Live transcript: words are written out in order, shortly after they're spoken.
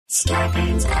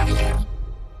Starburns Audio.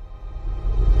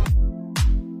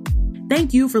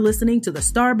 Thank you for listening to the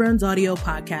Starburns Audio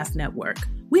Podcast Network.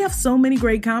 We have so many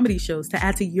great comedy shows to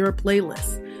add to your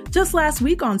playlist. Just last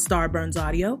week on Starburns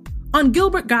Audio, on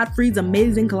Gilbert Gottfried's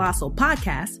Amazing Colossal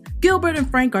Podcast, Gilbert and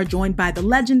Frank are joined by the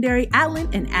legendary Alan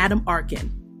and Adam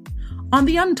Arkin. On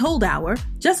The Untold Hour,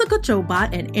 Jessica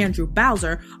Chobot and Andrew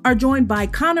Bowser are joined by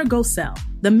Connor Gosell,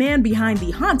 the man behind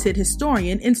the Haunted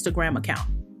Historian Instagram account.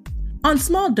 On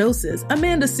Small Doses,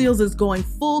 Amanda Seales is going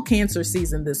full cancer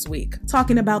season this week,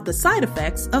 talking about the side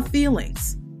effects of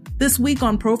feelings. This week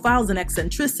on Profiles in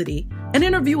Eccentricity, an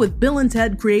interview with Bill and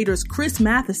Ted creators Chris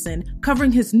Matheson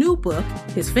covering his new book,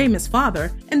 His Famous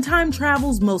Father, and time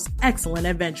travel's most excellent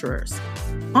adventurers.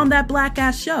 On That Black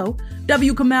Ass Show,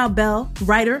 W. Kamau Bell,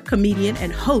 writer, comedian,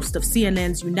 and host of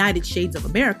CNN's United Shades of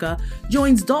America,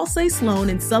 joins Dulce Sloan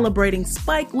in celebrating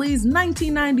Spike Lee's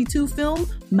 1992 film,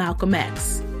 Malcolm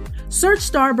X. Search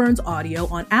Starburns Audio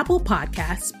on Apple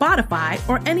Podcasts, Spotify,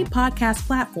 or any podcast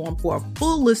platform for a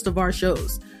full list of our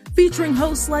shows, featuring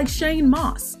hosts like Shane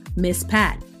Moss, Miss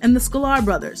Pat, and the Sklar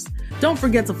Brothers. Don't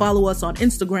forget to follow us on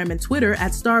Instagram and Twitter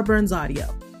at Starburns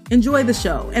Audio. Enjoy the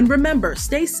show, and remember,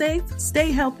 stay safe,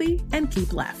 stay healthy, and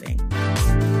keep laughing.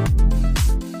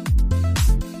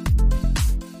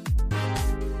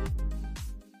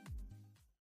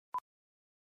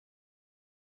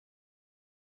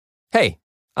 Hey,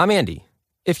 I'm Andy.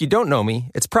 If you don't know me,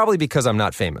 it's probably because I'm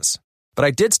not famous. But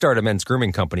I did start a men's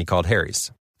grooming company called Harry's.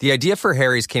 The idea for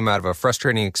Harry's came out of a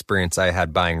frustrating experience I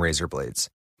had buying razor blades.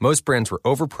 Most brands were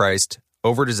overpriced,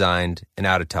 overdesigned, and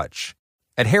out of touch.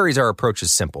 At Harry's, our approach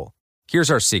is simple. Here's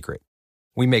our secret.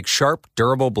 We make sharp,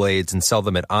 durable blades and sell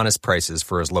them at honest prices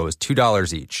for as low as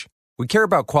 $2 each. We care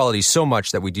about quality so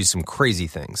much that we do some crazy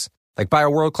things, like buy a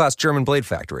world-class German blade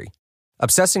factory.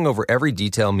 Obsessing over every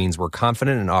detail means we're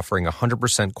confident in offering a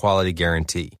 100% quality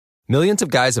guarantee. Millions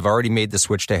of guys have already made the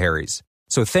switch to Harry's,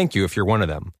 so thank you if you're one of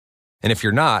them. And if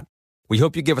you're not, we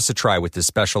hope you give us a try with this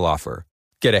special offer.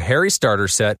 Get a Harry starter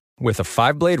set with a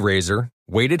 5-blade razor,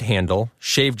 weighted handle,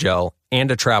 shave gel,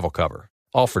 and a travel cover.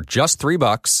 All for just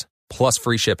 $3 plus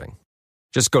free shipping.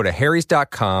 Just go to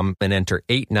harrys.com and enter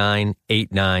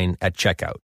 8989 at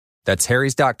checkout. That's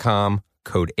harrys.com,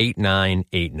 code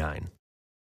 8989.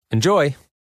 Enjoy.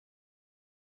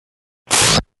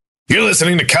 You're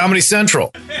listening to Comedy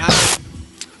Central.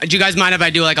 Do you guys mind if I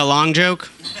do like a long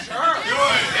joke? Sure.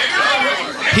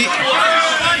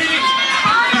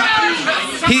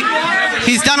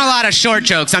 He's done a lot of short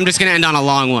jokes. I'm just going to end on a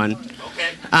long one.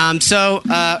 Okay.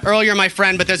 Earl, you're my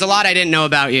friend, but there's a lot I didn't know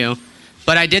about you.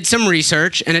 But I did some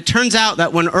research, and it turns out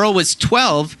that when Earl was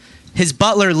 12, his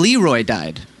butler Leroy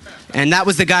died. And that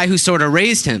was the guy who sort of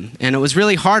raised him, and it was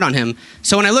really hard on him.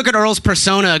 So when I look at Earl's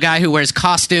persona, a guy who wears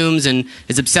costumes and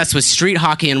is obsessed with street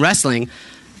hockey and wrestling,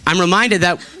 I'm reminded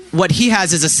that what he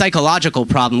has is a psychological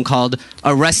problem called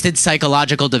arrested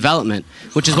psychological development,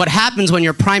 which is what happens when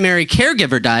your primary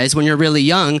caregiver dies when you're really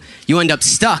young. You end up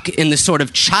stuck in the sort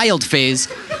of child phase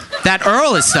that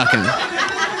Earl is stuck in. Keep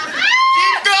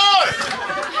going!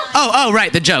 Oh,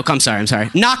 right, the joke. I'm sorry.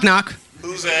 Knock, knock.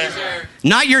 Who's there?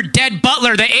 Not your dead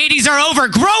butler. The 80s are over.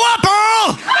 Grow up,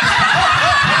 Earl!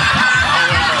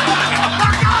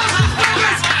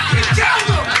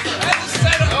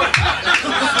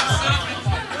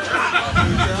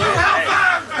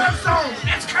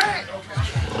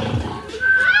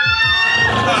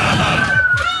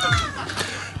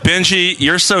 Benji,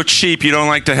 you're so cheap you don't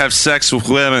like to have sex with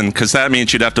women because that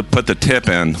means you'd have to put the tip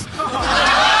in.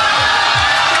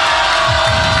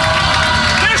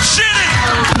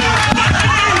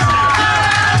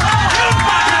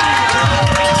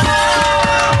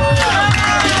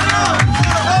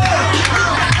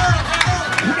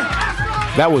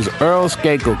 That was Earl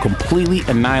Skakel completely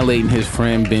annihilating his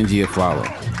friend Benji Aflalo.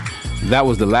 That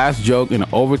was the last joke in an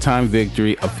overtime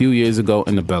victory a few years ago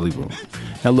in the Belly Room.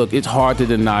 Now look, it's hard to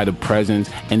deny the presence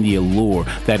and the allure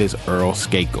that is Earl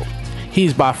Skakel.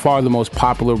 He's by far the most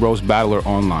popular roast battler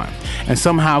online, and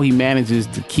somehow he manages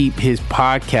to keep his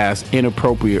podcast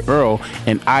Inappropriate Earl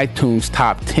in iTunes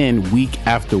top 10 week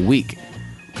after week.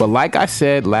 But like I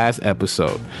said last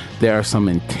episode, there are some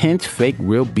intense fake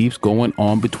real beefs going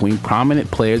on between prominent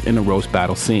players in the roast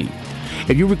battle scene.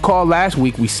 If you recall last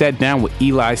week, we sat down with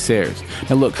Eli Sayers.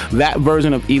 Now look, that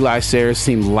version of Eli Sayers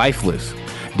seemed lifeless,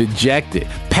 dejected.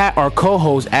 Pat, our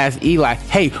co-host, asked Eli,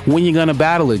 hey, when you gonna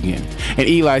battle again? And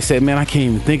Eli said, man, I can't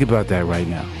even think about that right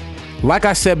now. Like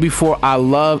I said before, I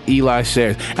love Eli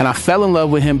Sayers, and I fell in love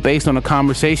with him based on a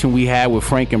conversation we had with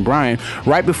Frank and Brian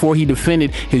right before he defended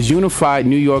his unified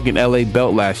New York and LA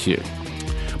belt last year.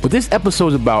 But this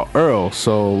episode's about Earl,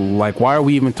 so why are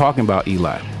we even talking about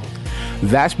Eli?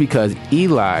 That's because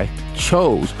Eli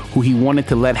chose who he wanted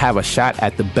to let have a shot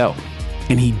at the belt.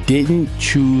 And he didn't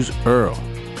choose Earl.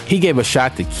 He gave a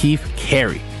shot to Keith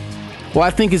Carey. Well, I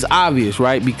think it's obvious,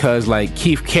 right? Because like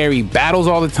Keith Carey battles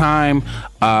all the time.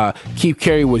 Keith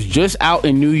Carey was just out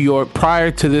in New York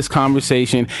prior to this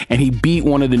conversation, and he beat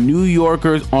one of the New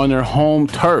Yorkers on their home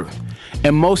turf.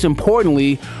 And most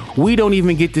importantly, we don't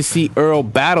even get to see Earl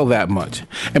battle that much.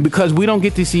 And because we don't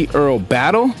get to see Earl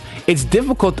battle, it's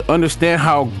difficult to understand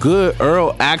how good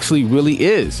Earl actually really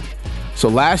is. So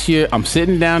last year, I'm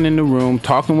sitting down in the room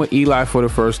talking with Eli for the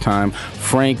first time.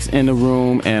 Frank's in the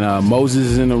room and Moses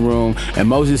is in the room. And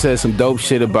Moses says some dope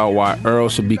shit about why Earl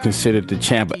should be considered the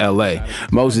champ of L.A.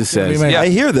 Moses says... I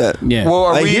hear that. Yeah. Well,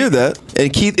 I hear that.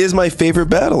 And Keith is my favorite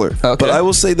battler. Okay. But I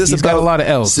will say this He's about... got a lot of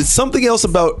L's. It's something else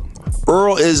about...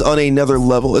 Earl is on another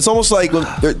level. It's almost like when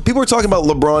people are talking about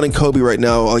LeBron and Kobe right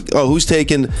now, like, oh, who's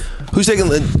taking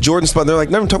Jordan's spot? And they're like,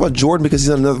 never talk about Jordan because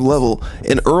he's on another level.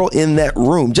 And Earl in that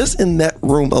room, just in that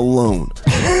room alone.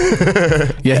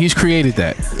 Yeah, he's created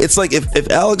that. It's like if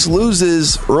Alex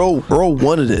loses, Earl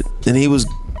wanted it, and he was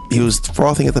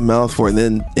frothing at the mouth for it,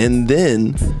 and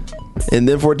then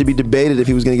for it to be debated if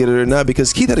he was going to get it or not,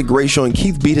 because Keith had a great showing.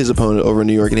 Keith beat his opponent over in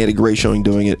New York, and he had a great showing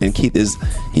doing it. And Keith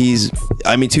he's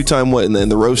two-time what in the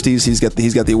roasties. He's got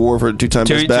the award for two-time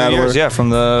best battler. Years, yeah,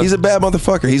 he's a bad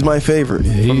motherfucker. He's my favorite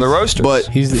from the roasters. But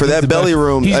for that belly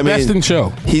room, he's best in show.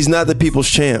 He's not the people's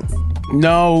champ.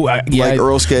 No, like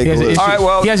Earl Skakel. All right,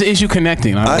 well, he has an issue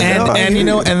connecting.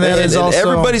 Everybody's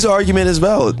argument is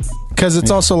valid. Because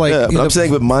it's also like I'm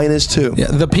saying, but mine is too. Yeah,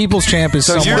 the people's champ is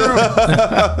someone.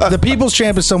 The people's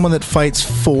champ is someone that fights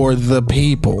for the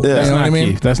people. Yeah, you know what I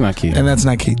mean? Keith. That's not Keith, and that's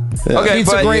not Keith. Yeah. Okay,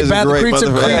 Keith's a great battler. Keith's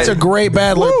a great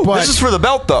battler. But this is for the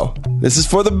belt, though. This is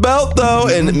for the belt, though,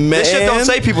 and man, this shit don't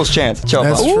say people's champ.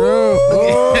 That's true.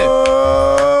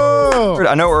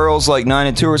 I know Earl's like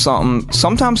 9-2 or something.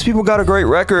 Sometimes people got a great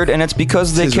record, and it's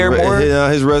because they care more.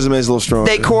 Yeah, his resume is a little stronger.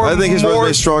 I think his resume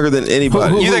is stronger than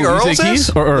anybody. You think Earl's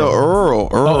is? Or Earl? No,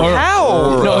 Earl.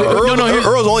 How?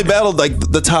 Earl's only battled like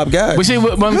the top guys. But see,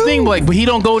 one thing, like, but he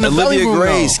don't go in the Olivia room,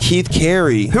 Grace, though. Keith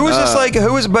Carey. Who is this like?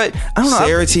 Who is? But I don't know.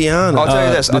 Sarah Tiana. I'll tell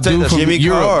you this. I'll tell you this.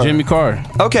 Jimmy Carr.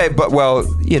 Okay, but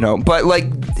but like,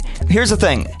 here's the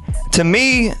thing. To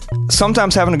me,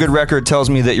 sometimes having a good record tells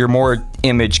me that you're more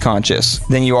image conscious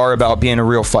than you are about being a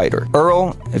real fighter.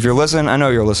 Earl, if you're listening, I know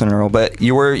you're listening, Earl, but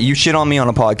you shit on me on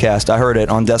a podcast. I heard it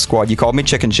on Death Squad. You called me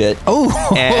chicken shit. Oh.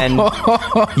 And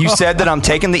you said that I'm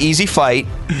taking the easy fight.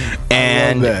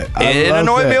 And it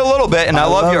annoyed me a little bit. And I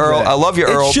love you, Earl. I love you,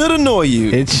 Earl. It should annoy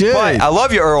you. It should. But I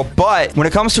love you, Earl. But when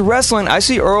it comes to wrestling, I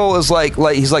see Earl as like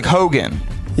he's like Hogan.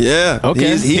 Yeah. Okay.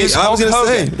 I was going to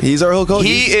say, he's our Hulk Hogan.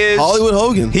 He is Hollywood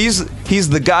Hogan. He's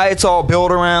the guy it's all built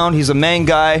around. He's a main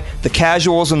guy. The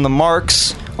casuals and the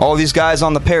marks, all these guys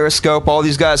on the Periscope, all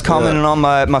these guys commenting on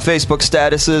my Facebook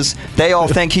statuses, they all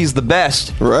think he's the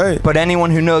best. Right. But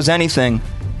anyone who knows anything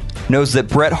knows that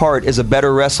Bret Hart is a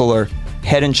better wrestler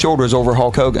head and shoulders over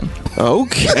Hulk Hogan.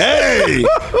 Okay.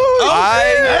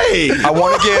 I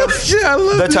want to give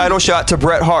the title shot to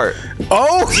Bret Hart.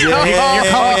 Oh, you're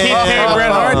calling Keith Carey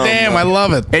Bret Hart? Damn, I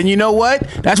love it. And you know what?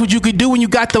 That's what you could do when you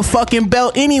got the fucking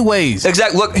belt anyways.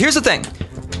 Exactly. Look, here's the thing.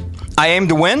 I aim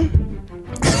to win,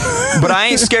 but I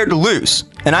ain't scared to lose.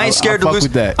 And I ain't scared to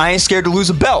lose. I ain't scared to lose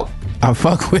a belt. I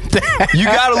fuck with that. You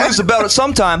got to lose the belt at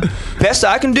some time. Best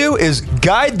I can do is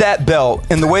guide that belt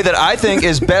in the way that I think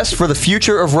is best for the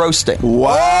future of roasting.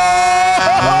 Wow.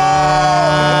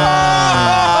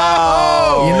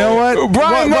 You know what?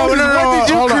 Brian Moses, what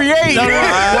did you create?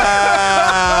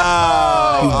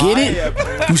 You get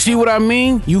it? You see what I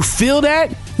mean? You feel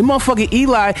that? The motherfucking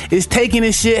Eli is taking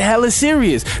this shit hella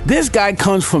serious. This guy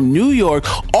comes from New York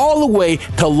all the way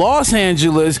to Los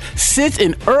Angeles, sits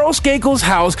in Earl Skakel's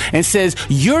house and says,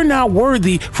 you're not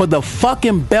worthy for the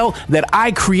fucking belt that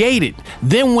I created.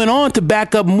 Then went on to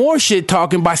back up more shit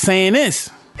talking by saying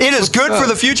this. It is good for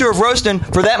the future of roasting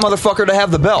for that motherfucker to have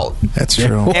the belt. That's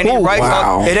true. And he writes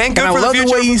up, it ain't good for the future. I love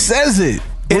the way he says it.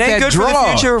 It ain't good for the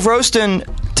future of roasting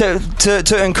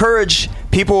to encourage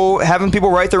people, having people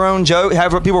write their own joke,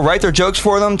 have people write their jokes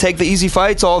for them, take the easy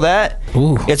fights, all that.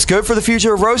 Ooh. It's good for the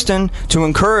future of roasting to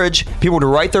encourage people to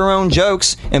write their own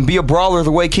jokes and be a brawler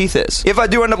the way Keith is. If I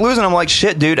do end up losing, I'm like,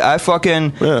 shit, dude, I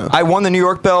won the New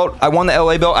York belt, I won the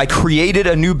LA belt, I created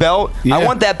a new belt. Yeah. I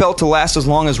want that belt to last as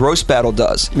long as Roast Battle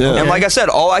does. Yeah. And like I said,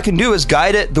 all I can do is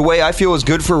guide it the way I feel is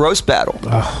good for Roast Battle.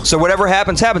 So whatever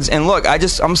happens, happens. And look,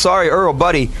 I'm sorry, Earl,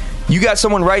 buddy. You got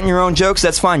someone writing your own jokes,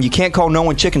 that's fine. You can't call no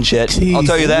one chicken shit. Jeez. I'll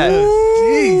tell you that.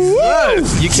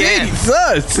 Jesus. You can.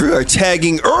 We are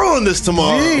tagging Earl in this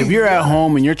tomorrow. If you're at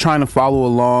home and you're trying to follow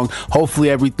along, hopefully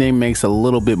everything makes a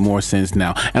little bit more sense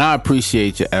now. And I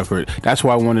appreciate your effort. That's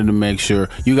why I wanted to make sure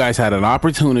you guys had an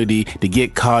opportunity to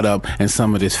get caught up in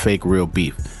some of this fake real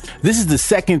beef. This is the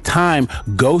second time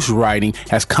ghostwriting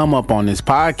has come up on this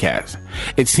podcast.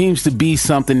 It seems to be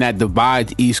something that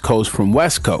divides East Coast from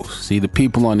West Coast. See, the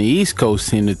people on the East Coast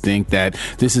seem to think that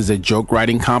this is a joke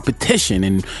writing competition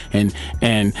and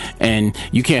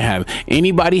you can't have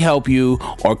anybody help you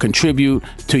or contribute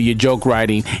to your joke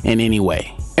writing in any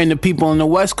way. And the people on the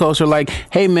West Coast are like,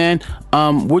 hey man,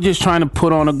 we're just trying to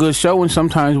put on a good show and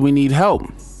sometimes we need help.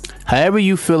 However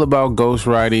you feel about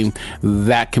ghostwriting,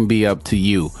 that can be up to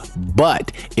you.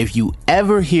 But if you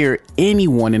ever hear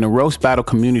anyone in the roast battle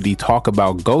community talk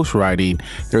about ghostwriting,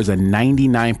 there's a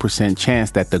 99%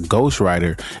 chance that the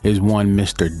ghostwriter is one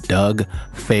Mr. Doug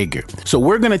Fager. So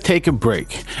we're going to take a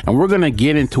break and we're going to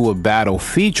get into a battle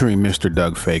featuring Mr.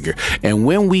 Doug Fager. And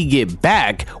when we get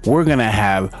back, we're going to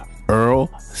have Earl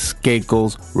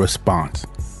Skakel's response.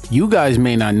 You guys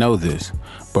may not know this,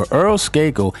 but Earl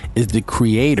Skakel is the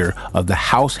creator of the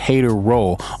House Hater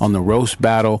role on the Roast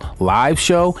Battle live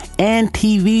show and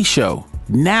TV show,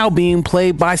 now being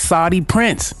played by Saudi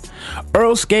Prince.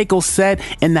 Earl Skakel sat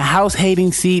in the house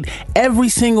hating seat every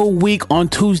single week on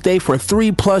Tuesday for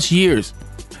 3+ years.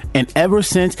 And ever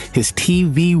since his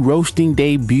TV roasting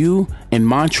debut in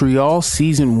Montreal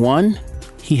season 1,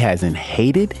 he hasn't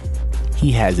hated,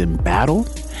 he hasn't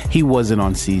battled. He wasn't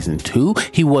on season 2.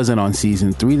 He wasn't on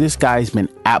season 3. This guy's been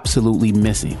absolutely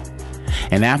missing.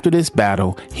 And after this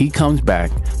battle, he comes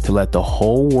back to let the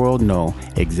whole world know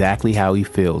exactly how he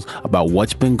feels about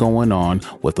what's been going on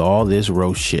with all this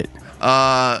roast shit.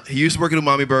 He used to work at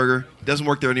Umami Burger. Doesn't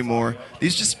work there anymore.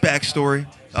 These just backstory.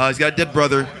 He's got a dead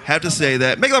brother. Have to say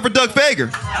that. Make it up for Doug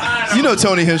Fager. You know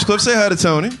Tony Hinchcliffe. Say hi to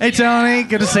Tony. Hey, Tony.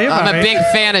 Good to see you, buddy. I'm a big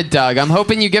fan of Doug. I'm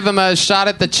hoping you give him a shot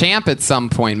at the champ at some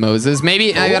point, Moses.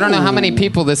 Maybe, I don't know how many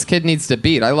people this kid needs to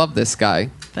beat. I love this guy.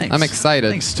 Thanks. I'm excited.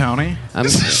 Thanks, Tony.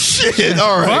 Shit.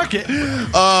 All right. Fuck it.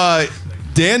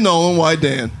 Dan Nolan. Why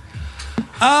Dan?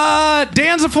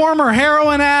 Dan's a former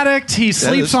heroin addict. He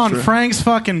sleeps on true. Frank's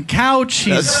fucking couch.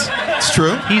 That's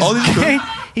true. All these true.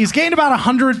 He's gained about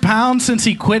 100 pounds since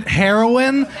he quit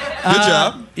heroin. Good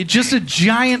job. He's just a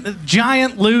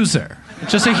giant loser.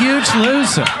 Just a huge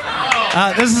loser.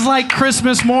 This is like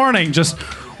Christmas morning, just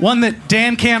one that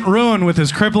Dan can't ruin with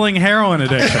his crippling heroin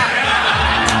addiction.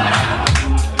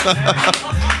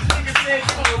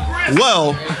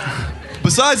 Well,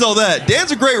 besides all that,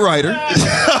 Dan's a great writer.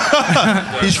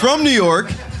 He's from New York,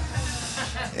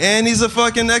 and he's a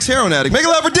fucking ex-heroin addict. Make it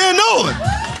loud for Dan Nolan.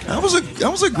 That was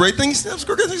a great thing. That was a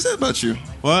great thing he said about you.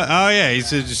 What? Oh yeah, he's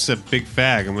just a big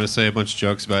fag. I'm gonna say a bunch of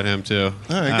jokes about him too.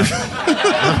 All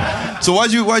right. So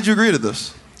why'd you agree to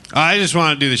this? I just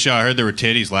wanted to do the show. I heard there were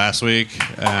titties last week.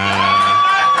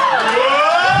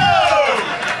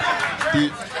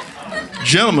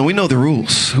 Gentlemen, we know the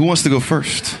rules. Who wants to go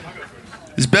first?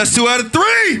 It's best 2 out of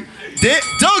 3.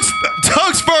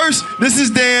 Doug's first. This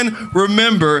is Dan.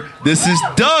 Remember, this is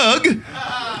Doug.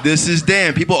 This is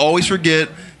Dan. People always forget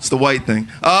it's the white thing.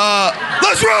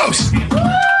 Let's roast!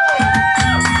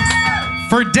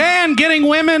 For Dan, getting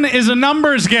women is a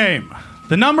numbers game.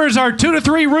 The numbers are 2 to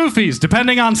 3 roofies,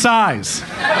 depending on size.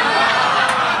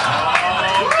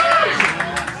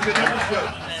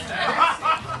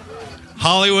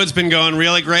 Hollywood's been going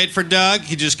really great for Doug.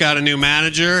 He just got a new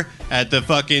manager at the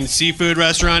fucking seafood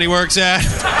restaurant he works at.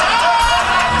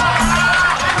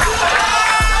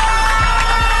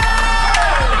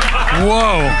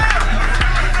 Whoa.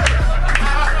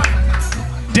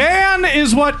 Dan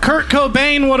is what Kurt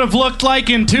Cobain would have looked like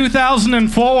in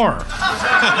 2004.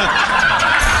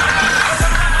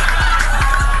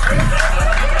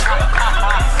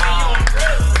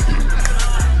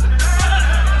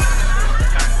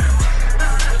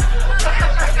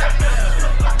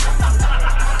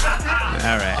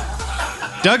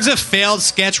 Doug's a failed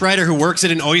sketch writer who works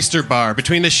at an oyster bar.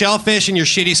 Between the shellfish and your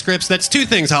shitty scripts, that's 2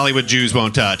 things Hollywood Jews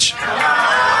won't touch.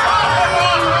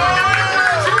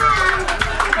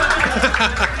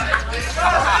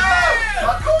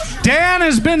 Dan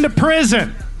has been to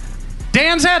prison.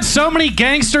 Dan's had so many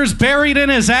gangsters buried in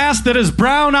his ass that his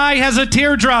brown eye has a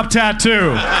teardrop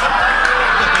tattoo.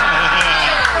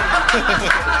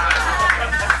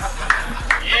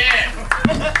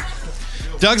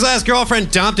 Doug's last girlfriend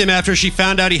dumped him after she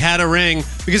found out he had a ring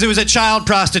because it was a child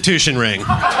prostitution ring.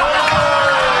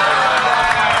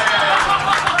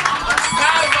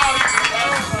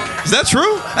 Is that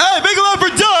true? Hey, big love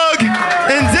for Doug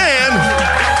and Dan.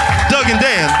 Doug and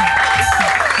Dan.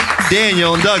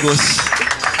 Daniel and Douglas.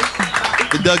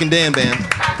 The Doug and Dan band.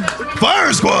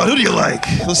 Fire Squad, who do you like?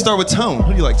 Let's start with Tone.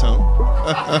 Who do you like, Tone?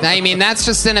 I mean, that's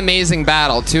just an amazing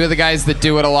battle. Two of the guys that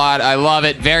do it a lot. I love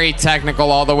it. Very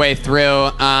technical all the way through.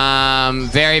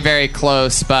 Very, very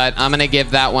close, but I'm going to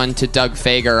give that one to Doug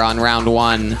Fager on round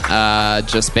one,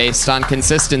 just based on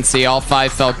consistency. All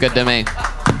five felt good to me.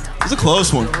 It was a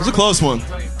close one.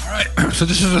 All right, so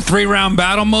this is a 3-round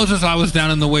battle, Moses. I was down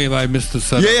in the wave. I missed the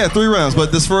setup. Yeah, 3 rounds,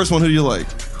 but this first one, who do you like?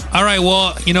 All right,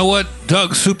 well, you know what?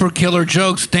 Doug, super killer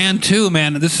jokes. Dan, too,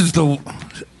 man. This is two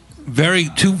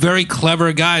very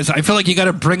clever guys. I feel like you got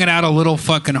to bring it out a little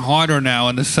fucking harder now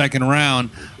in the second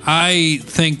round. I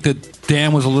think that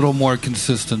Dan was a little more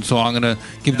consistent, so I'm going to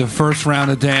give the first round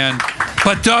to Dan.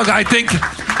 But, Doug, I think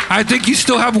you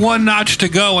still have one notch to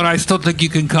go, and I still think you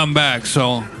can come back.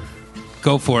 So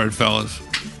go for it, fellas.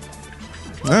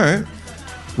 All right.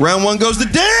 Round 1 goes to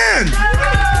Dan!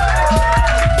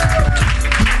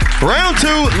 Round 2,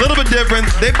 a little bit different.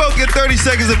 They both get 30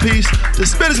 seconds apiece to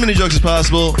spit as many jokes as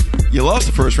possible. You lost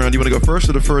the first round. Do you want to go first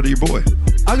or defer to your boy?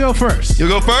 I'll go first. You'll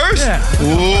go first? Yeah.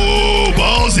 Ooh,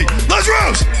 ballsy. Let's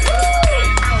roast!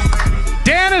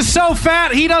 Dan is so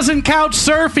fat, he doesn't couch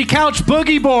surf, he couch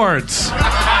boogie boards.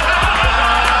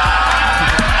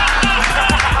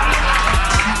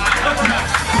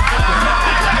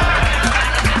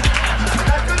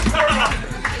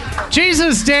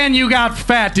 Jesus, Dan, you got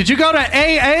fat. Did you go to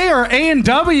AA or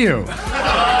A&W?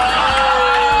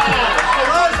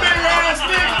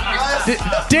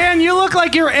 Dan, you look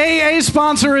like your AA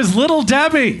sponsor is Little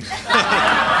Debbie.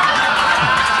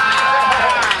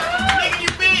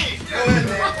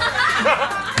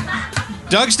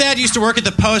 Doug's dad used to work at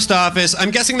the post office.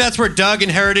 I'm guessing that's where Doug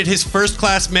inherited his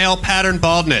first-class male pattern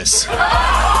baldness.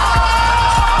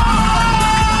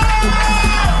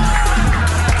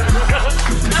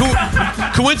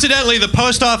 Coincidentally, the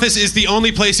post office is the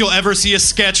only place you'll ever see a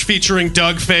sketch featuring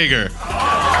Doug Fager.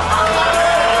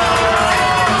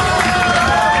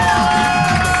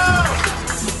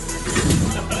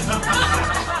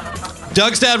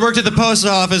 Doug's dad worked at the post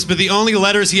office, but the only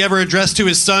letters he ever addressed to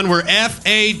his son were F-A-G-G-O-T.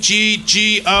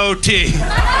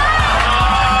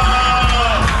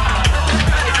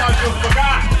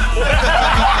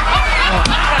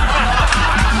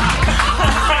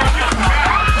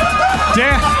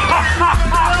 Dan.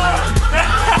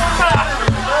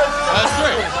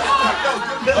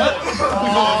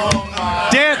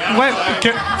 Dan, wait.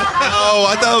 Oh,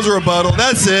 I thought it was a rebuttal.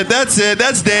 That's it. That's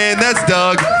Dan. That's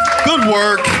Doug. Good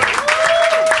work.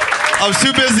 I was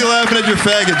too busy laughing at your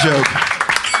faggot joke.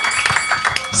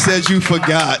 Said you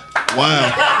forgot. Wow.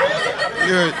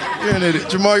 You're an idiot.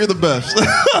 Jamar, you're the best.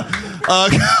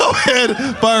 Go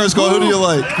ahead. Fire Squad, who do you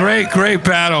like? Great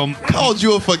battle. Called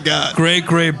you a forgot. Great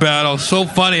battle. So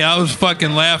funny. I was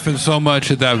fucking laughing so much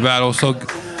at that battle. So,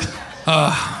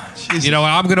 you know,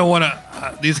 I'm going to want to...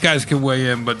 these guys can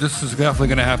weigh in, but this is definitely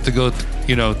going to have to go,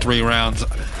 3 rounds.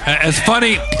 As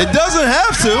funny... It doesn't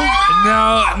have to.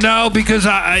 No, because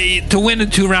to win in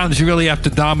 2 rounds, you really have to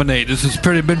dominate. This has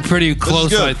been pretty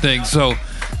close, I think. So,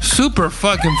 super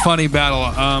fucking funny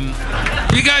battle.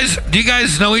 Do you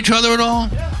guys know each other at all?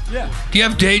 Yeah. Do you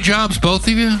have day jobs, both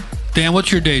of you? Dan,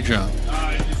 what's your day job?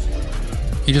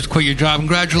 You just quit your job.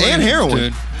 Congratulations, and heroin.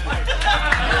 dude.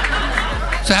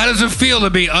 So how does it feel to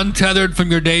be untethered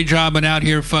from your day job and out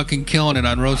here fucking killing it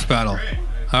on Roast Battle?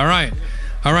 All right,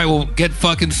 well, get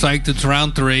fucking psyched. It's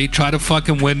round 3. Try to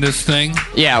fucking win this thing.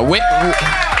 Yeah, All right.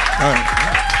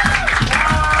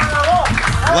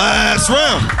 Last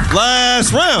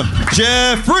round.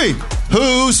 Jeffrey,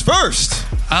 who's first?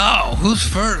 Oh, who's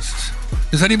first?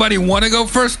 Does anybody want to go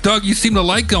first? Doug, you seem to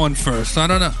like going first. I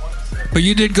don't know. But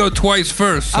you did go twice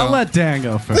first. So. I'll let Dan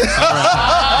go first.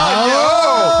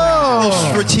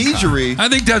 Strategery. I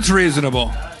think that's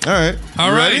reasonable. All right.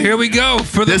 All right, here we go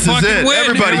for the fucking win.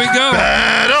 Everybody, here we go.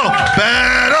 Battle.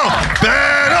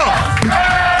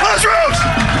 Let's roast.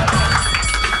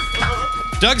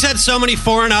 Doug's had so many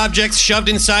foreign objects shoved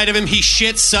inside of him, he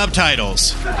shits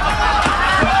subtitles.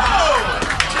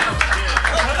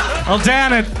 Well,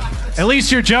 Dan, at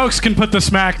least your jokes can put the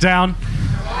smack down.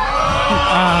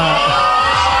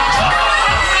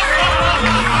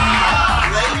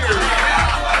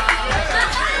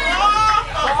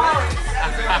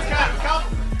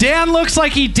 Dan looks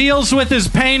like he deals with his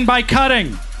pain by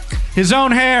cutting his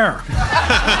own hair.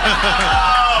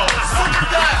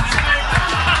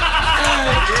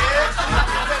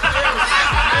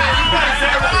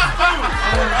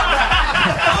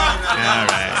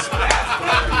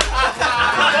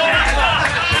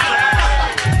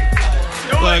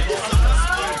 Look,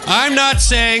 I'm not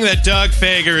saying that Doug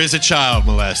Fager is a child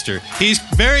molester. He's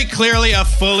very clearly a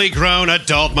fully grown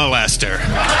adult molester.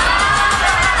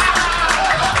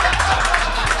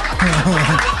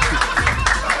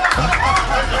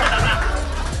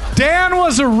 Dan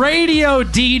was a radio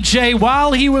DJ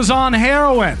while he was on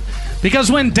heroin.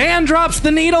 Because when Dan drops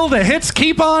the needle, the hits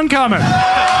keep on coming.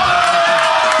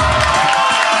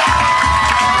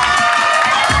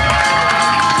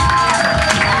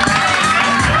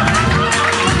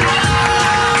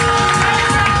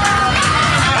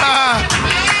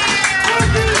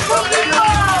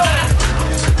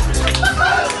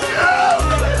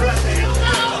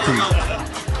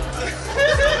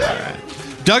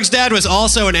 Doug's dad was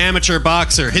also an amateur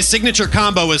boxer. His signature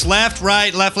combo was left,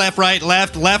 right, left, right,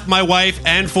 left my wife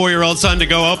and 4-year-old son to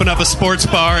go open up a sports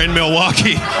bar in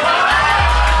Milwaukee.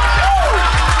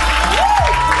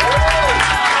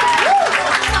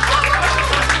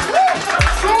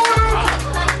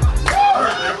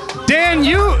 Dan,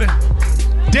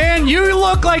 you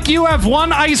look like you have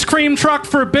one ice cream truck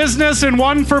for business and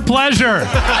one for pleasure.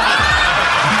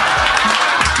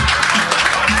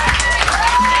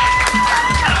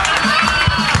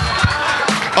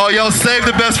 Oh, y'all saved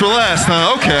the best for last,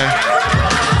 huh? Okay.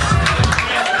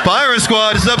 Firing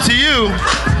Squad, it's up to you.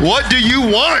 What do you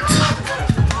want?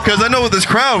 Because I know what this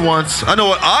crowd wants. I know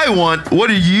what I want. What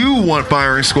do you want,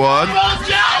 Firing Squad?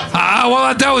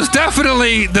 Well, that was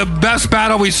definitely the best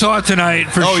battle we saw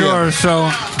tonight, for sure. Yeah. So,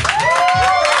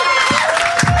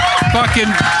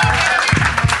 fucking,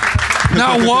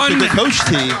 not one. The coach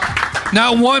team.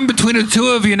 Not one between the two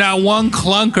of you. Not one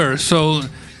clunker. So.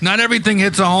 Not everything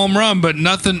hits a home run, but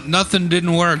nothing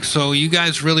didn't work. So you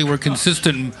guys really were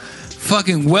consistent,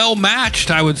 fucking well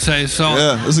matched, I would say. So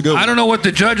yeah, this is a good one. I don't know what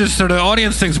the judges or the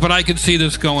audience thinks, but I could see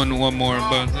this going one more.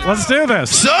 But let's do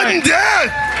this. Sudden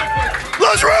death.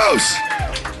 Let's roast.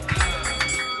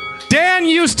 Dan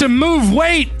used to move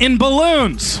weight in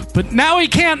balloons, but now he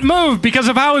can't move because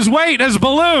of how his weight has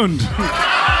ballooned.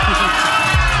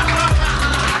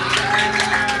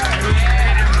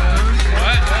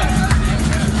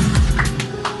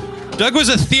 Doug was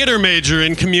a theater major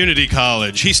in community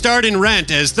college. He starred in Rent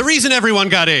as the reason everyone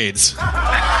got AIDS. Keep going.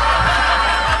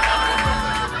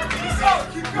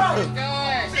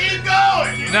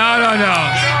 No.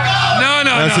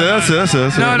 That's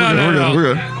it. No.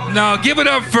 We're good. No, give it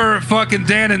up for fucking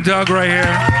Dan and Doug right here.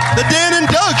 The Dan and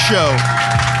Doug Show.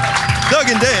 Doug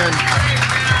and Dan.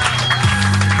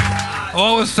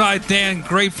 All aside, Dan,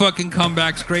 great fucking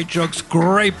comebacks, great jokes,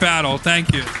 great battle.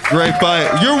 Thank you. Great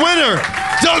fight. Your winner,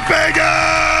 Doug Fager!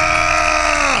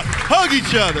 Hug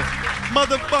each other.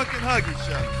 Motherfucking hug each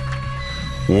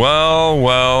other.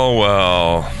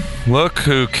 Well. Look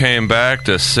who came back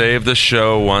to save the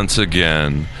show once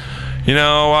again. You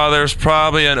know, while there's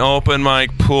probably an open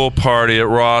mic pool party at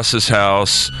Ross's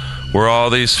house where all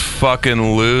these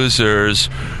fucking losers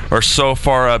are so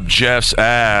far up Jeff's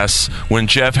ass, when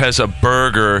Jeff has a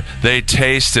burger, they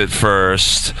taste it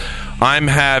first. I'm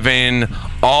having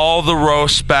all the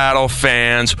roast battle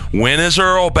fans. When is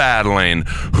Earl battling?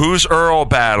 Who's Earl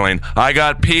battling? I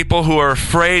got people who are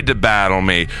afraid to battle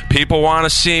me. People want to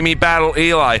see me battle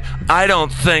Eli. I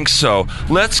don't think so.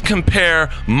 Let's compare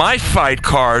my fight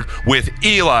card with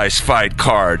Eli's fight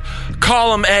card.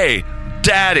 Column A,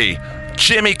 Daddy.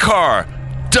 Jimmy Carr,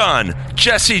 done.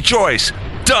 Jesse Joyce,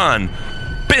 done.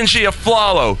 Benji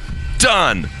Aflalo,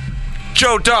 done.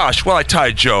 Joe Dosch, well, I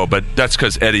tied Joe, but that's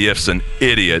because Eddie If's an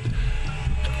idiot.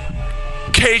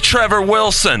 K. Trevor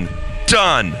Wilson,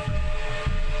 done.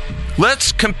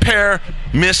 Let's compare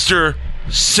Mr.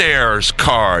 Sayre's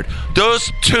card.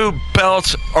 Those two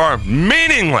belts are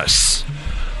meaningless.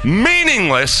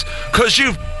 Meaningless because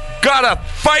you've got a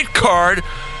fight card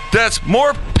that's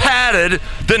more padded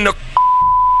than the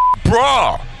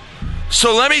bra.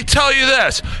 So let me tell you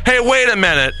this. Hey, wait a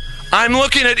minute. I'm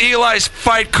looking at Eli's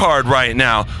fight card right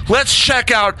now. Let's check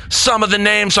out some of the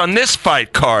names on this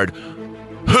fight card.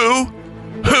 Who,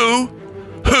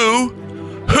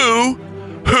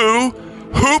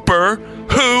 Hooper,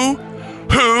 who,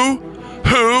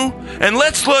 and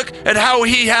let's look at how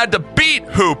he had to beat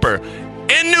Hooper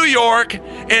in New York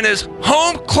in his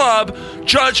home club,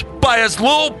 judged by his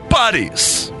little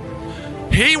buddies.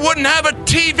 He wouldn't have a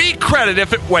TV credit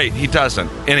if it... Wait, he doesn't.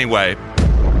 Anyway.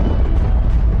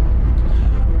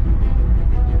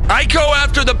 I go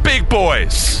after the big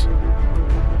boys.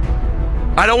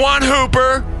 I don't want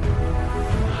Hooper.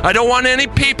 I don't want any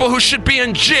people who should be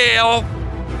in jail.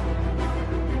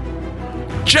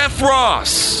 Jeff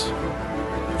Ross.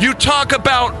 You talk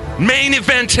about main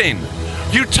eventing.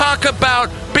 You talk about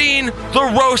being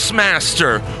the roast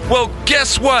master. Well,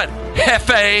 guess what,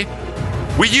 Hefe?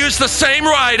 We use the same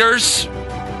writers.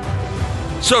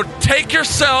 So take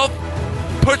yourself,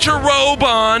 put your robe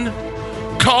on,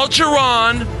 call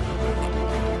Geron.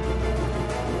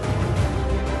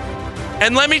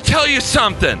 And let me tell you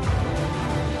something.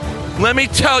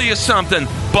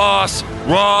 Boss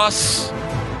Ross.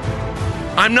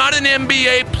 I'm not an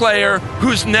NBA player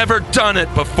who's never done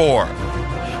it before.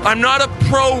 I'm not a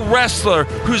pro wrestler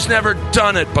who's never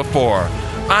done it before.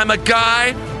 I'm a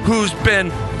guy who's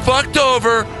been fucked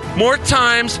over more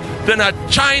times than a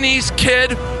Chinese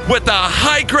kid with a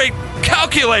high-grade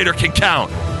calculator can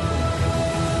count.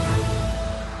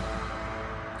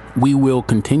 We will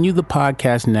continue the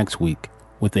podcast next week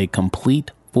with a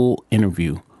complete full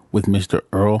interview with Mr.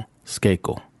 Earl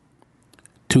Skakel.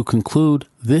 To conclude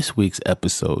this week's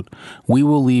episode, we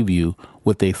will leave you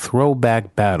with a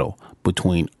throwback battle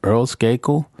between Earl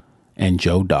Skakel and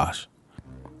Joe Dosch.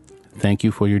 Thank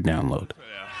you for your download.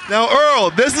 Now,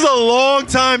 Earl, this is a long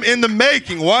time in the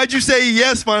making. Why'd you say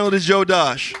yes finally to Joe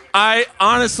Dosch? I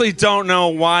honestly don't know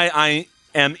why I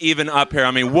am even up here.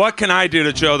 I mean, what can I do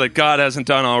to Joe that God hasn't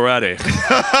done already?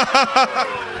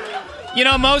 You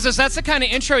know, Moses, that's the kind of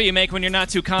intro you make when you're not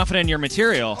too confident in your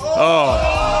material.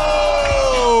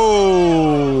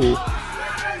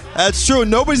 That's true.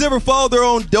 Nobody's ever followed their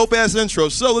own dope-ass intro.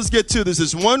 So let's get to this.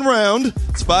 It's one round.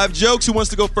 It's 5 jokes. Who wants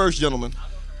to go first, gentlemen?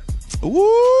 Woo!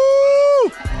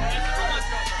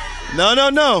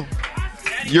 No.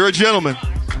 You're a gentleman.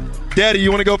 Daddy,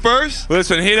 you want to go first?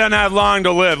 Listen, he doesn't have long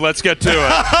to live. Let's get to it.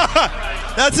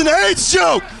 That's an AIDS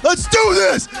joke. Let's do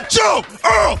this. Joe,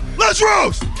 Earl, let's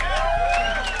roast.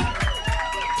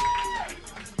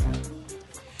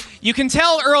 You can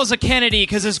tell Earl's a Kennedy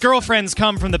because his girlfriends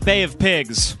come from the Bay of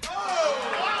Pigs.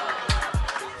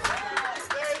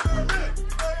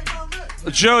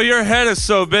 Joe, your head is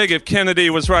so big, if Kennedy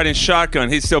was riding shotgun,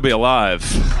 he'd still be alive.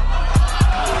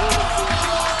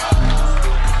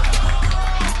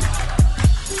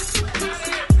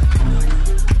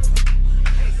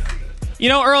 You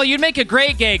know, Earl, you'd make a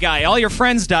great gay guy. All your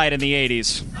friends died in the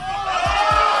 80s.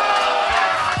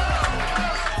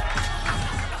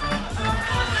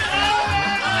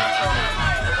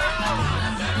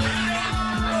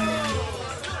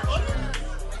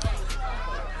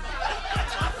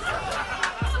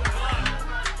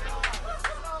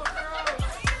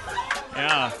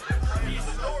 Yeah.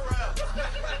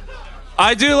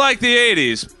 I do like the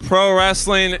 80s. Pro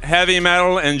wrestling, heavy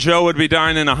metal, and Joe would be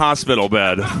dying in a hospital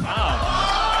bed.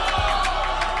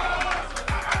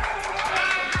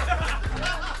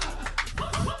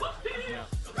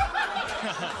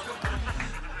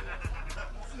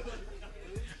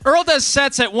 Earl does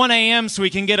sets at 1 a.m. so he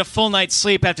can get a full night's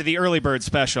sleep after the early bird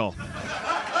special.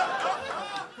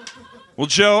 Well,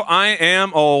 Joe, I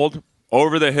am old,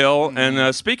 over the hill.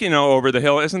 And speaking of over the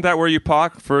hill, isn't that where you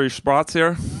park for your spots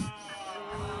here?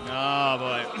 Oh,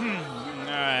 boy. All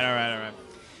right.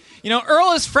 You know,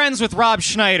 Earl is friends with Rob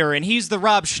Schneider, and he's the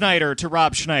Rob Schneider to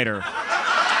Rob Schneider.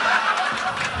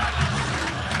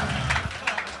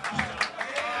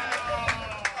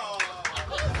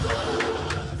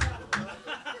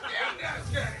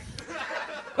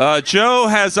 Joe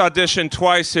has auditioned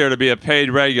twice here to be a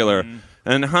paid regular.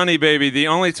 And, honey, baby, the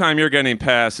only time you're getting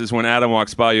passed is when Adam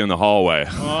walks by you in the hallway.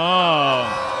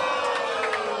 Oh.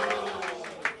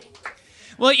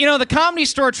 Well, you know, the Comedy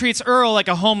Store treats Earl like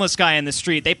a homeless guy in the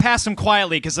street. They pass him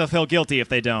quietly because they'll feel guilty if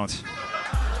they don't.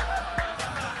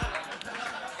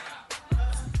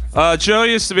 Joe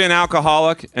used to be an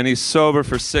alcoholic, and he's sober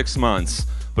for 6 months.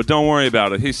 But don't worry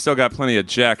about it. He's still got plenty of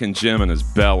Jack and Jim in his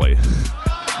belly.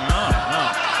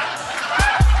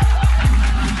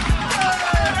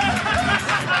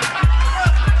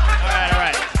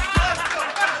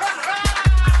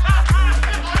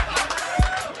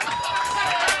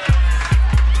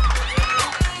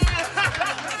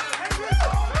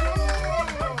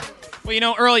 Well, you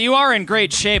know, Earl, you are in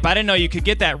great shape. I didn't know you could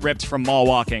get that ripped from mall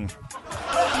walking.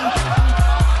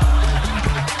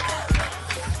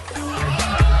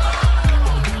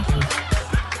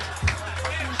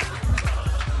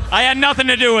 I had nothing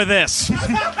to do with this.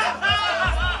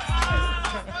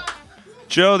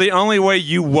 Joe, the only way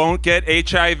you won't get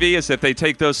HIV is if they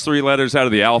take those 3 letters out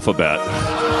of the alphabet.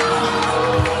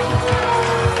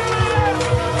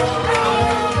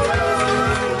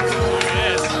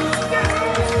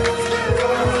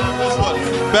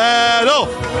 Battle!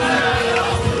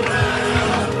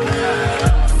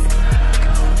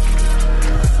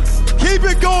 Keep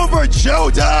it going for Joe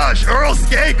Dosch, Earl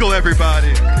Skakel,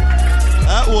 everybody.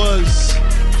 That was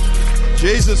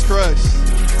Jesus Christ.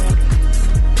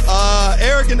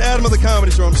 Eric and Adam of the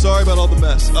Comedy Store, I'm sorry about all the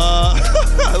mess.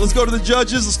 Let's go to the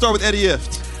judges. Let's start with Eddie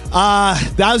Ift.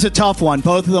 That was a tough one.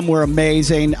 Both of them were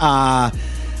amazing.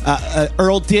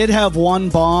 Earl did have one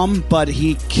bomb, but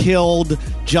he killed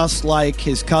just like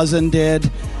his cousin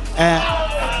did.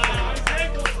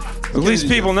 At least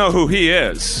people know who he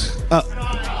is.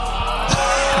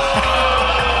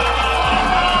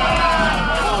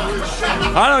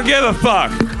 I don't give a fuck.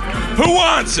 Who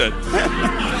wants it?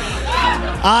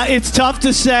 It's tough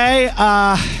to say.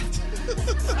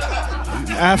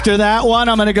 After that one,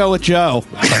 I'm going to go with Joe.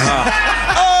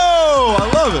 Oh,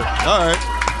 I love it. All right.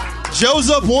 Joe's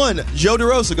up 1. Joe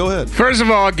DeRosa, go ahead. First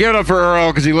of all, give it up for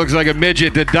Earl because he looks like a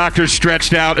midget that doctors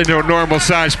stretched out into a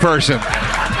normal-sized person.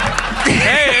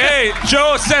 Hey,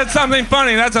 Joe said something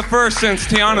funny. That's a first since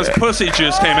Tiana's pussy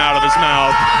juice came out of his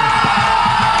mouth.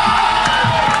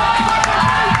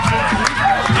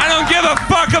 I don't give a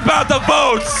fuck about the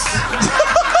votes.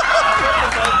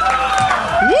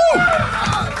 Woo!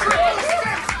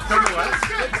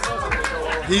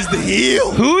 He's the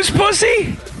heel. Whose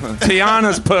pussy?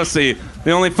 Tiana's pussy.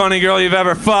 The only funny girl you've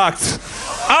ever fucked.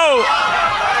 Oh!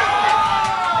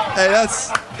 Hey,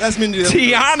 that's mean to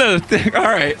Tiana. All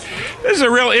right. This is a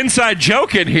real inside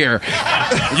joke in here.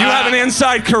 You have an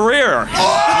inside career. All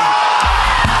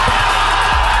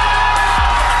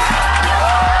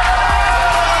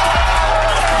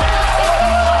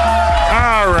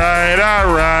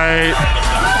right.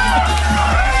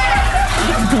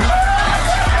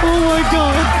 Oh my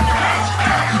God.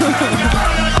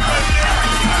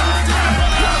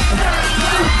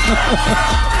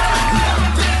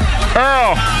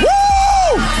 Earl. Woo!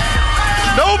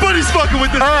 Nobody's fucking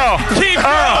with this. Earl. Keep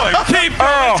going.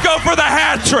 Let's go for the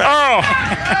hat trick. Earl.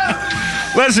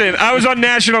 Listen, I was on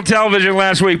national television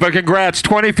last week, but congrats.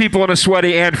 20 people in a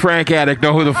sweaty Anne Frank attic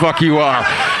know who the fuck you are.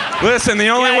 Listen, the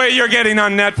only way you're getting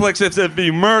on Netflix is if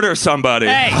you murder somebody.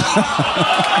 Hey.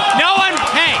 No one.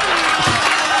 Hey.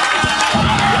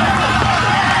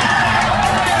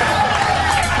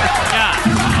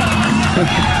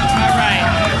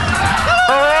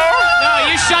 All right. No,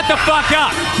 you shut the fuck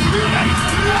up.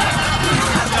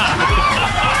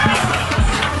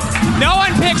 No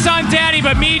one picks on Daddy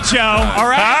but me, Joe. All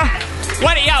right. Huh?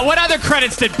 What other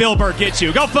credits did Bill Burr get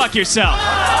you? Go fuck yourself.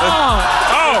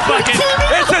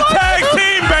 It's a tag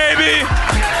team, baby.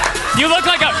 You look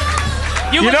like a.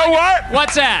 You know what?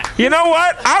 What's that? You know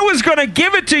what? I was going to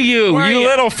give it to you, you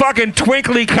little fucking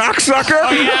twinkly cocksucker.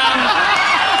 Oh,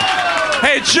 yeah.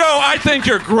 Hey, Joe, I think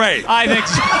you're great. I think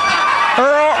so.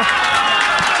 Earl?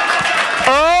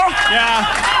 Yeah.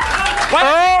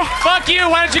 Fuck you.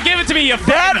 Why don't you give it to me, you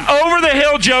That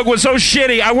over-the-hill joke was so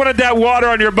shitty, I wanted that water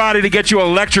on your body to get you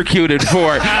electrocuted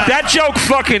for it. That joke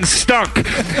fucking stunk.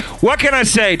 What can I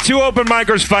say? 2 open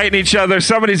micers fighting each other.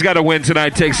 Somebody's got to win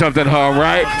tonight, take something home,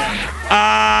 right?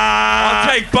 I'll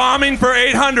take bombing for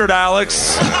 800,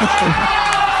 Alex.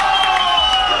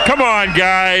 Come on,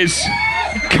 guys.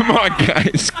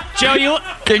 Joe, you...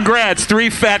 Congrats. 3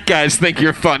 fat guys think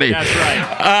you're funny. That's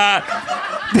right.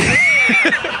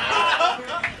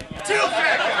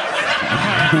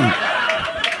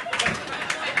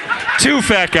 2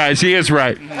 fat guys. He is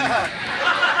right. You know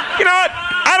what?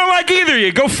 I don't like either of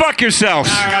you. Go fuck yourselves.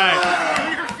 All right.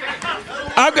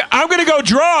 I'm going to go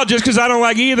draw just because I don't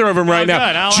like either of them right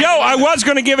now. Good. Joe, I was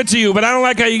going to give it to you, but I don't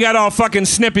like how you got all fucking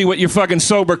snippy with your fucking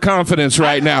sober confidence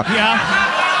right now.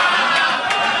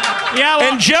 Yeah,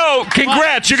 well, and Joe,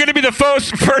 congrats. You're going to be the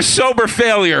first sober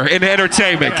failure in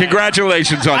entertainment.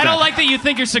 Congratulations on that. I don't like that you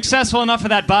think you're successful enough for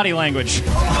that body language.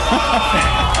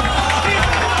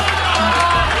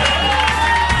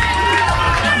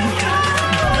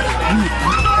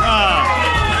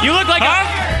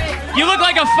 You look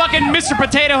like a fucking Mr.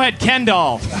 Potato Head Ken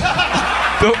doll.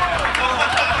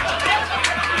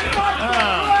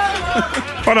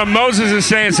 Hold on, Moses is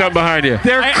saying something behind you.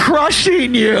 They're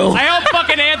crushing you. I hope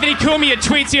fucking Anthony Cumia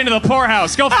tweets you into the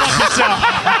poorhouse. Go fuck yourself.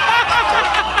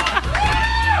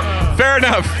 Fair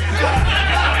enough.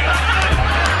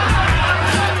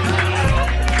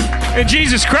 And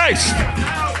Jesus Christ.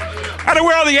 I don't know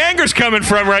where all the anger's coming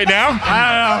from right now.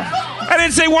 I don't know. I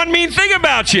didn't say one mean thing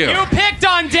about you. You picked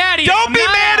on Daddy. Don't be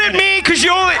mad at me because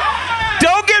you only...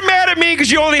 Don't get mad at me because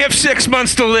you only have 6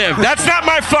 months to live. That's not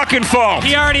my fucking fault.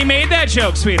 He already made that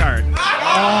joke, sweetheart.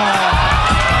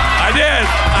 I did.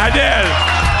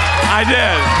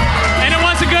 And it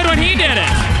wasn't good when he did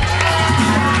it.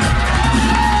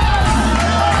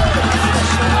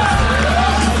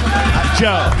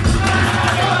 Joe.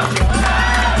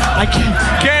 I can't.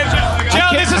 Joe,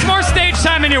 this is more stage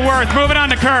time than you're worth. Moving on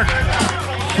to Kirk.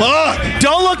 Fuck!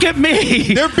 Don't look at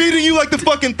me. They're beating you like the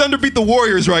fucking Thunder beat the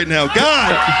Warriors right now.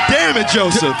 God damn it,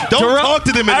 Joseph. Don't talk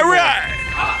to them anymore.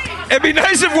 It'd be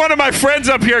nice if one of my friends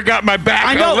up here got my back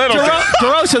I know, a little bit.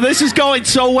 DeRosa, this is going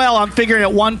so well. I'm figuring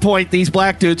at one point these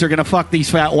black dudes are going to fuck these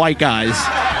fat white guys.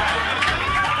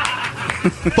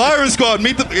 Firing squad,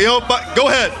 meet the... go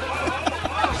ahead.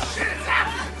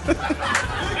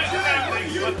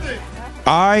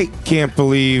 I can't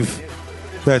believe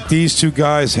that these two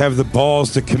guys have the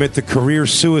balls to commit the career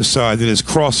suicide that is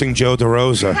crossing Joe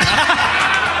DeRosa.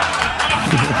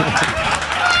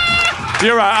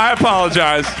 You're right. I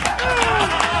apologize.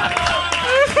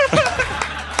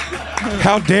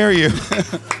 How dare you?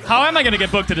 How am I going to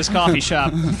get booked at his coffee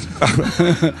shop?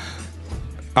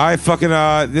 I fucking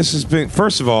this has been,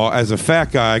 first of all, as a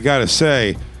fat guy, I gotta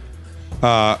say,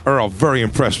 Earl, very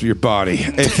impressed with your body.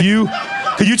 If you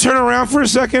could you turn around for a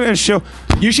second and show?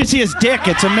 You should see his dick.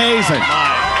 It's amazing.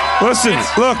 Listen,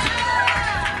 look.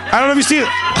 I don't know if you see it.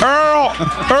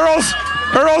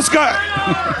 Earl's got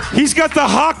the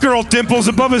hot girl dimples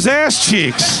above his ass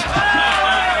cheeks.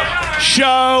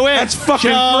 Show it. That's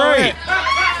fucking great.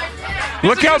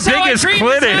 Look how big his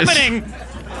clit is.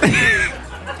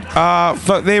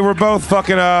 They were both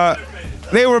fucking.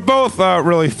 They were both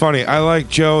really funny. I like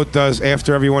Joe does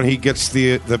after everyone. He gets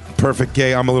the perfect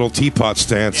gay I'm a little teapot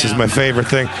stance is my favorite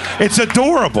thing. It's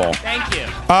adorable. Thank you.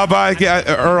 But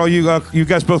Earl, you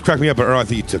guys both cracked me up. But Earl, I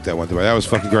think you took that one. That was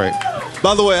fucking great.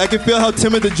 By the way, I can feel how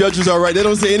timid the judges are. Right, they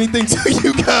don't say anything to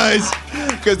you guys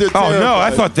because they're terrified. Oh no,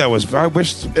 I thought that was. I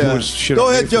wish it was shit.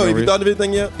 Go ahead, Joe. Have you thought of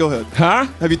anything yet? Go ahead. Huh?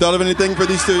 Have you thought of anything for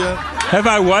these two yet? Have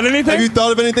I won anything? Have you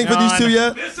thought of anything for these two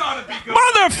yet?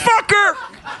 Motherfucker!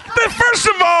 First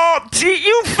of all,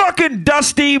 you fucking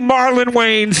dusty Marlon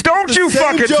Wayans, don't you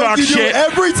fucking talk you shit do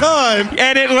every time,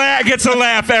 and it gets a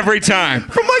laugh every time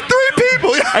from like 3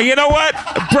 people. You know what,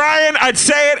 Brian? I'd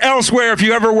say it elsewhere if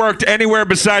you ever worked anywhere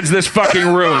besides this fucking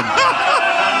room.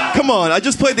 Come on, I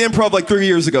just played the improv like 3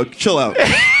 years ago. Chill out.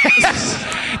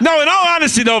 No, in all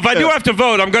honesty, though, if I do have to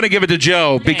vote, I'm going to give it to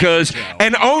Joe because,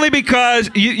 and only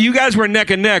because you guys were neck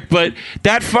and neck, but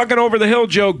that fucking over the hill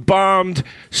joke bombed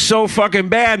so fucking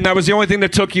bad, and that was the only thing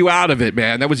that took you out of it,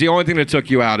 man. That was the only thing that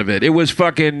took you out of it. It was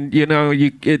fucking,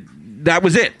 that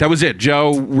was it. That was it.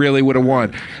 Joe really would have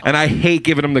won, and I hate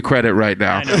giving him the credit right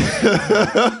now. All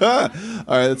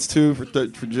right, that's 2 for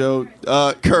Joe.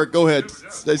 Kirk, go ahead.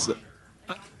 Say so.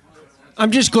 I'm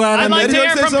just glad I'd like to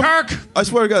hear from Kirk. I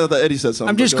swear to God, I thought Eddie said something.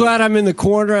 I'm just glad I'm in the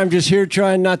corner. I'm just here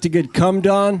trying not to get cummed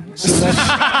on. So that's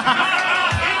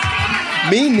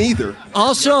me neither.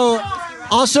 Also,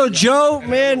 Joe,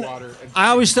 man, I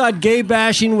always thought gay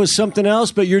bashing was something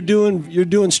else, but you're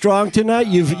doing strong tonight.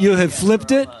 You have flipped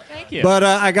it. Thank you. But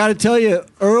I got to tell you,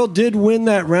 Earl did win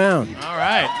that round. All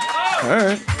right.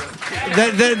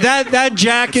 That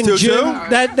Jack and Jim,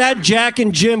 that Jack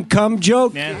and Jim cum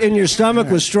joke in your stomach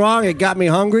was strong. It got me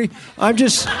hungry. I'm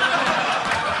just saying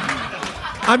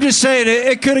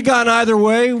it could have gone either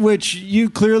way, which you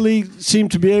clearly seem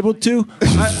to be able to.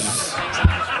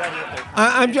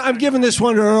 I'm giving this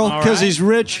one to Earl because he's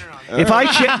rich. If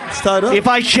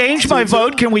I change my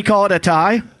vote, can we call it a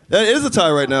tie? It is a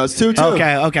tie right now. It's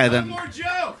 2-2. Okay then.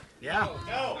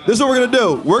 This is what we're gonna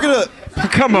do. We're gonna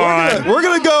We're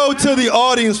gonna go to the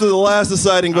audience for the last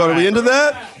deciding vote. Are we into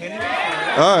that?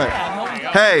 All right.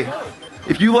 Hey,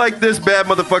 if you like this bad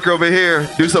motherfucker over here,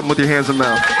 do something with your hands and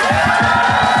mouth.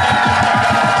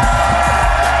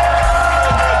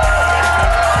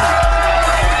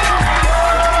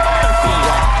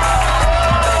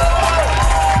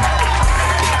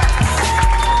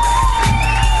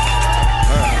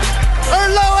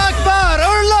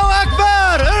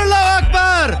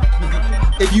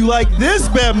 If you like this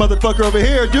bad motherfucker over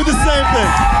here, do the same thing.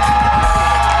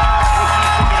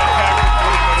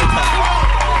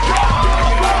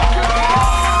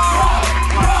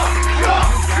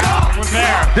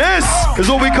 This is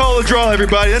what we call a draw,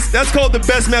 everybody. That's called the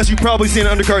best match you've probably seen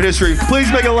in undercard history.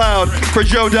 Please make it loud for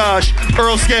Joe Dosch,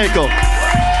 Earl Skakel.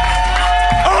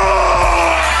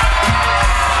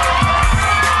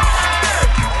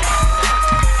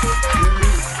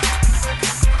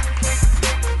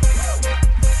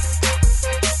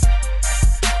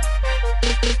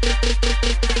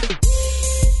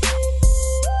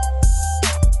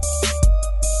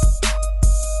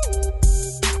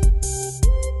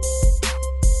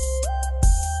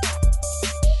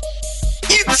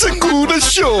 It's a good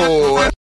show.